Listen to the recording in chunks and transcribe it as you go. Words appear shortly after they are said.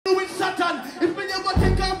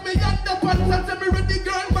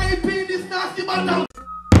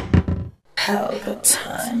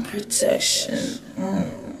protection.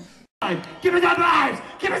 Give me that vibes!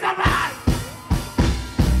 Give me that vibes!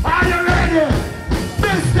 Are you ready?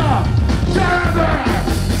 Mr.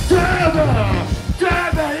 Turbulence!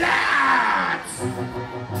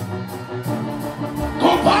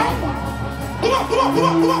 Come on! Come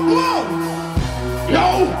on! Yo!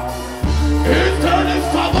 Eastern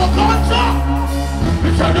Extravaganza!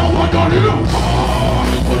 It's a no one on you! Oh,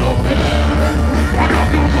 you put up here! What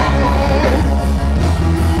up you go?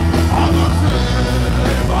 I'm the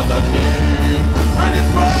same as the king, and it's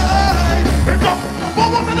right! It's up!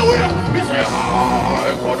 Move up in the wheel! We say hi!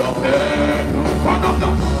 Put up here! Put up the...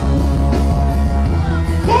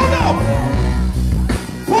 Pull up!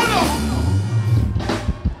 Pull up!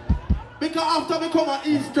 Because after we come at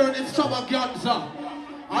Eastern Extravaganza,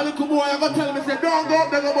 a little boy I gonna tell me, say, don't go up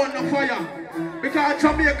there, go burn the fire. Because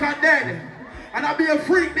Jamaica dead. And I be a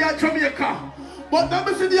freak there in Jamaica. But let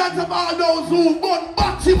me see the answer of all those who burn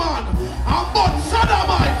Batman, and burn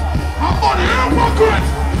Sodomite, and burn hypocrite,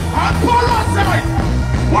 and parasite.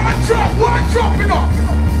 One drop, you know.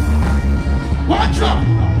 One drop.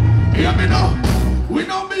 Hear me now. We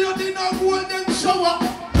know me on the golden shower.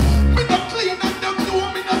 Me not clean and them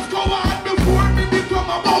know me not scour. And before me become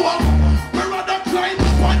a bower, me rather climb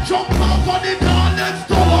up and jump off on the tallest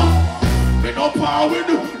tower. Me no power with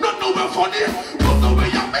you, not know we funny. Not know we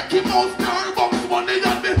a Mickey Mouse, Starbucks money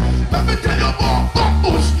and me. Let me tell you about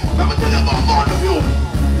Backbush. Let me tell you about one of you.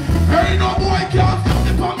 Hey, no boy can't stop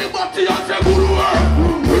it on me body and say good work.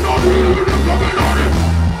 We don't deal with them coming on it.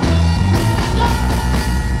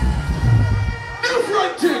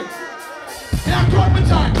 Different thing. Yeah, cut me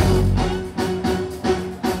time.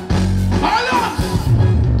 Balance.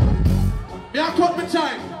 Yeah, cut me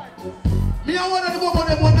time. Me and one of the women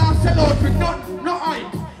that will not sell out with no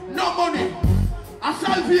hype, no money. A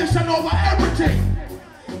salvation over everything.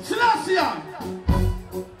 Selassie.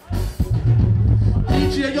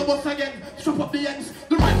 DJ, you bust again. Strap up the ends.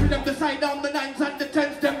 The rifle them beside down the nines and the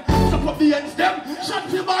tens them. Strap up the ends them. Shot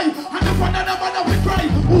you by. And the front of the man of it cry.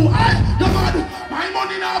 Who I? The man. My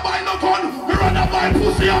money now buy no gun. Me rather buy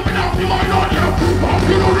pussy and me now be mine on you. Off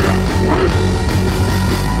you on you.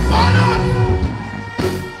 Man on.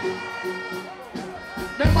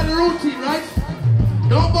 Remember the routine, right?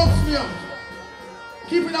 Don't box me out.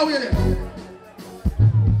 Keep it away there.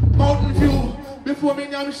 Mountain View. Before me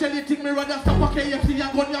now Shelly think me rather stop a KFC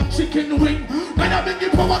and go yam chicken wing. Then I bring the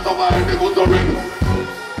power over and me go to ring.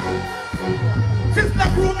 Sister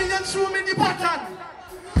grow me and show me the pattern.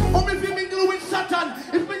 Oh me feel me glue with Satan.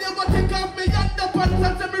 If me never take off me underpants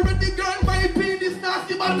and say me ready girl my penis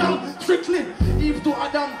nasty bottom. Strictly Eve to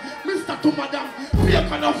Adam, Mr. to Madam.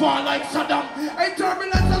 Fake and a fall like Saddam. Hey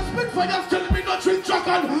Turbulence and Spitfire still me no trick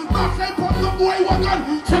dragon. Mark like pop the boy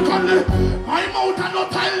wagon. Secondly, I'm out and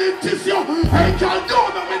not tiling this yo. Hey girl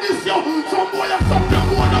don't make me this yo. Some boy a stop them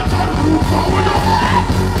one at all. Forward up.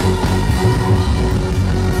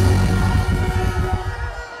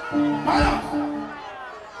 Balance.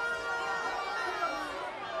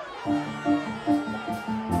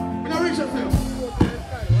 Me not reach yourself.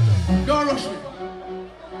 Don't rush me.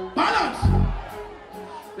 Balance.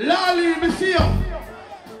 Lali, me see you.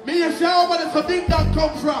 Me you see how where the thing that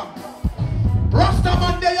come from. Rasta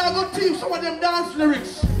man there you go teach some of them dance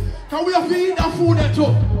lyrics. Can we have to eat that food there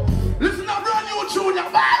too? Listen to brand new tune, you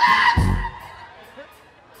balance!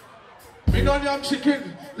 Me no damn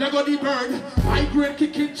chicken, Lego the bird. My great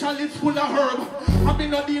kicking chalice full of herb. I me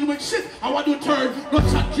no deal with shit, I want to turn. No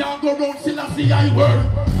chat can't go round till I see I word.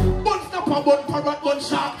 Bun snapper, bun parrot, bun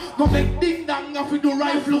shark. No make ding dang if we do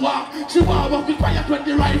rifle walk. Chihuahua be quiet when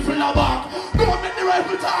the rifle a bark. Don't make the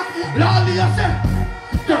rifle talk. Lolly I say,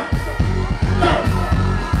 girl, girl.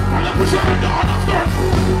 And I push her in the hand of girl.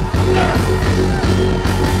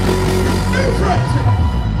 Different.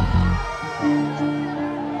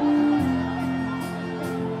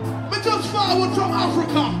 Me just forward from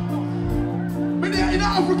Africa. Me there in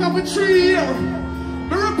Africa for 3 years.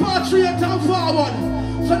 Me repatriate and forward.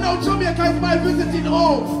 So now Jamaica is my visiting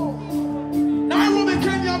home. Nairobi,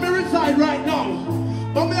 Kenya, me reside right now.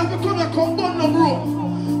 But me have to come here, come down the road.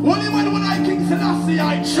 Only when I King Selassie,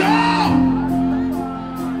 I chow.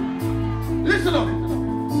 Listen up.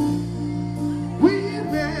 We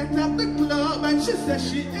met at the club and she said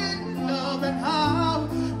she in love and how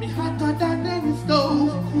me hotter than any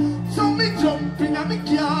stove. So me jump in and me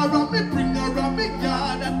car and me bring her and me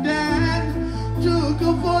yard and then took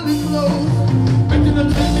her for the clothes. Better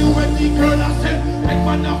not tell me when the girl I said, like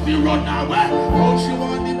man have to run away. Oh, she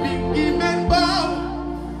want the big man bow.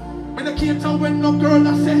 When I can't tell when no girl I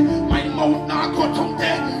say, my mouth now cut on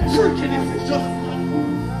there. Freaking this is just.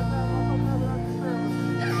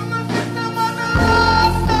 You must get them on the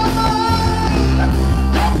rasta.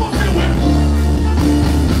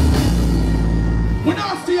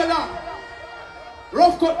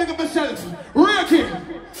 Rough cut, big up myself. Ricky.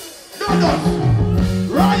 Douglas.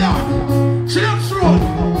 Ryan. James Road.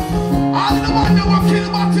 All the man that were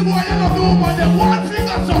killed by the boy, you love the woman, them one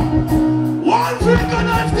finger, so. One finger,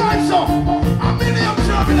 nice guy, so. A million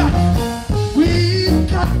turbulence. We've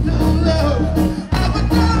got the love of a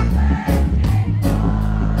girl.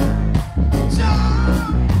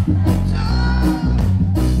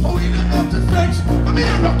 Oh, we don't have to search. But me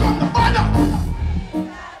and come the father.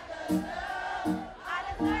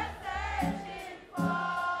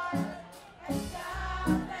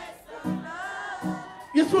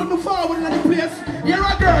 You swing me forward in the place. You're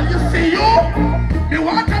a girl, you see you? Me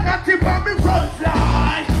walk on that tip on me front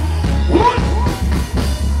line.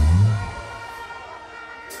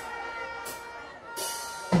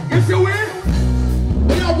 You see we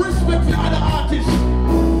have respect for other artists.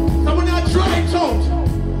 So when I try it out.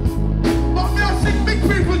 But me I sing big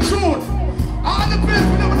people tune. All the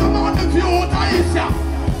people that were on the view out of Asia.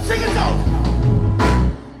 Sing it out.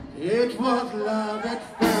 It was love at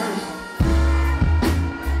first.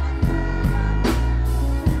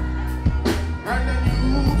 And then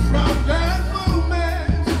you from that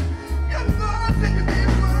moment, you thought that you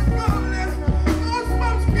were golden. Those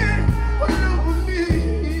folks came for love me.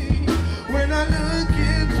 When I look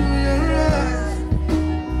into your eyes,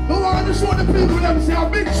 I want to show the people them say a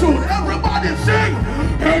big tune. Everybody sing.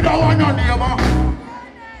 Hey, no one on neighbor.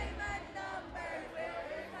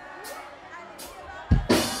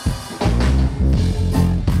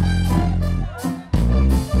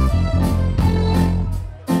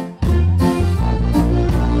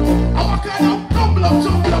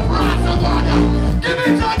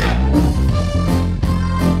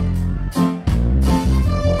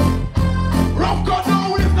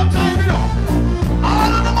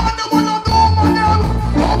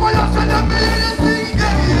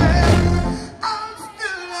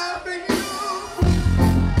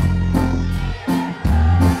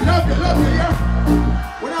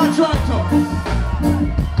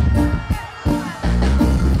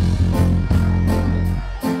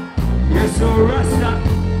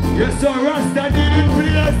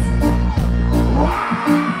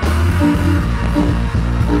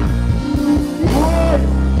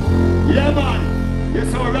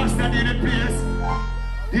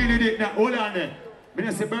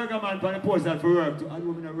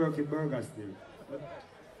 Burger still.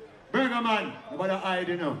 Burger man, about to hide,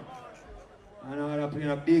 you know. And I'm playing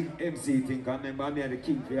a big MC thing. I remember me and the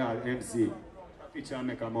king for all MC. Picture and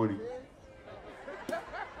make a money.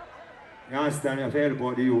 You understand? You have to help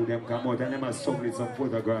about the youth, them come out and them have struggled some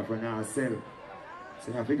photograph and now sell. So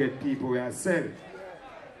you have to get people where sell.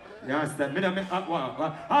 You understand?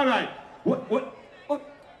 Alright. What?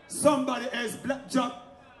 Somebody else black jack,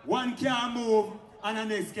 one can move and the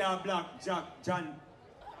next can black jack John.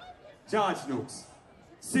 George Nooks,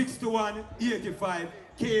 6-1, 85,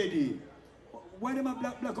 KD. Why them a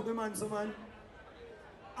black up the man, so man?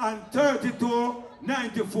 And 32,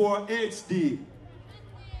 94, HD.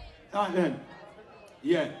 And then,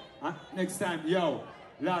 yeah, next time, yo,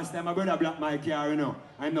 last time my brother black my car, you know.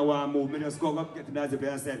 I know why I move, me just go up, get to the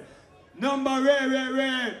place and said, number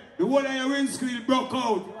rare, the whole of your windscreen broke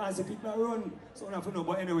out. I said, people are run. So I don't know,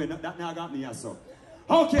 but anyway, that now got me, so.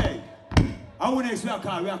 Okay. I want to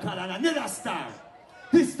explain we are calling another star.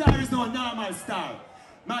 This star is no normal star.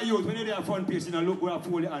 My youth, when you're there front page, you know, look where I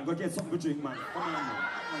fold it and go get something to drink, man. Come on, man.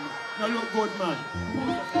 You look good, man.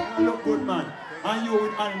 You look good, man. And you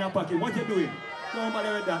with hand in a pocket. What you doing? Don't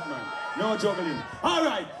bother with that, man. No juggling. All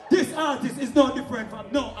right, this artist is no different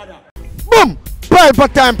from no other. Boom!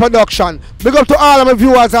 Pelpa Time production. Big up to all of my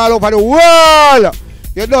viewers all over the world.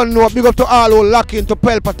 You don't know. Big up to all who lock into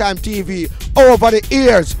Pelpa Time TV over the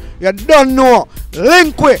years. You don't know.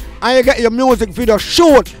 Link with and you get your music video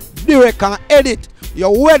shoot, direct and edit.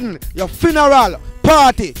 Your wedding, your funeral,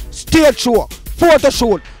 party, stage show, photo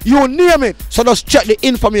shoot, you name it. So just check the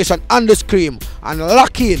information on the screen and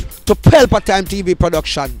lock in to Pelpa Time TV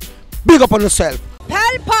production. Big up on yourself.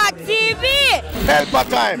 Pelpa TV! Pelpa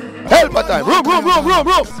Time! Pelpa Time! Room!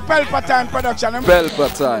 Pelpa Time production.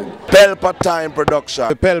 Pelpa Time. Pelpa Time production.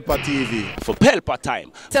 Pelpa TV. For Pelpa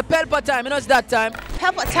Time. It's a Pelpa Time, you know it's that time.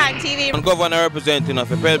 Pelpa Time TV. I'm governor representing of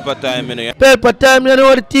Pelpa Time, you know. Pelpa Time, you know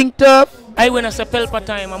what the thing tough? I when I say Pelpa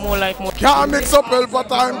Time, I'm more like more. Can't mix up Pelpa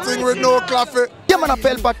Time thing with no coffee. Yeah, man, a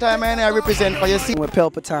Pelpa Time, and I represent for your scene with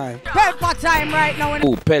Pelpa Time. Pelpa Time right now.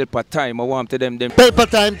 Oh, Pelpa Time, I want to them. Pelpa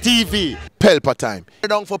Time TV. Pelpa Time. You're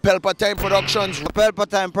down for Pelpa Time Productions. Pelpa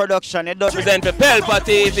Time Production. It does present for Pelpa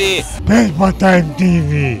TV. Pelpa Time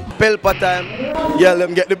TV. Pelpa Time. Yeah, let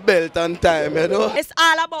them get the belt on time, you know. It's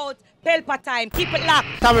all about Pelpa time, keep it locked.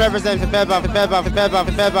 Time represents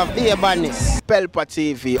Pelpa, be a badness. Pelpa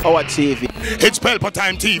TV, our TV. It's Pelpa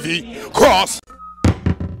Time TV. Cross.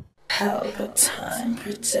 Pelpa time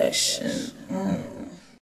protection.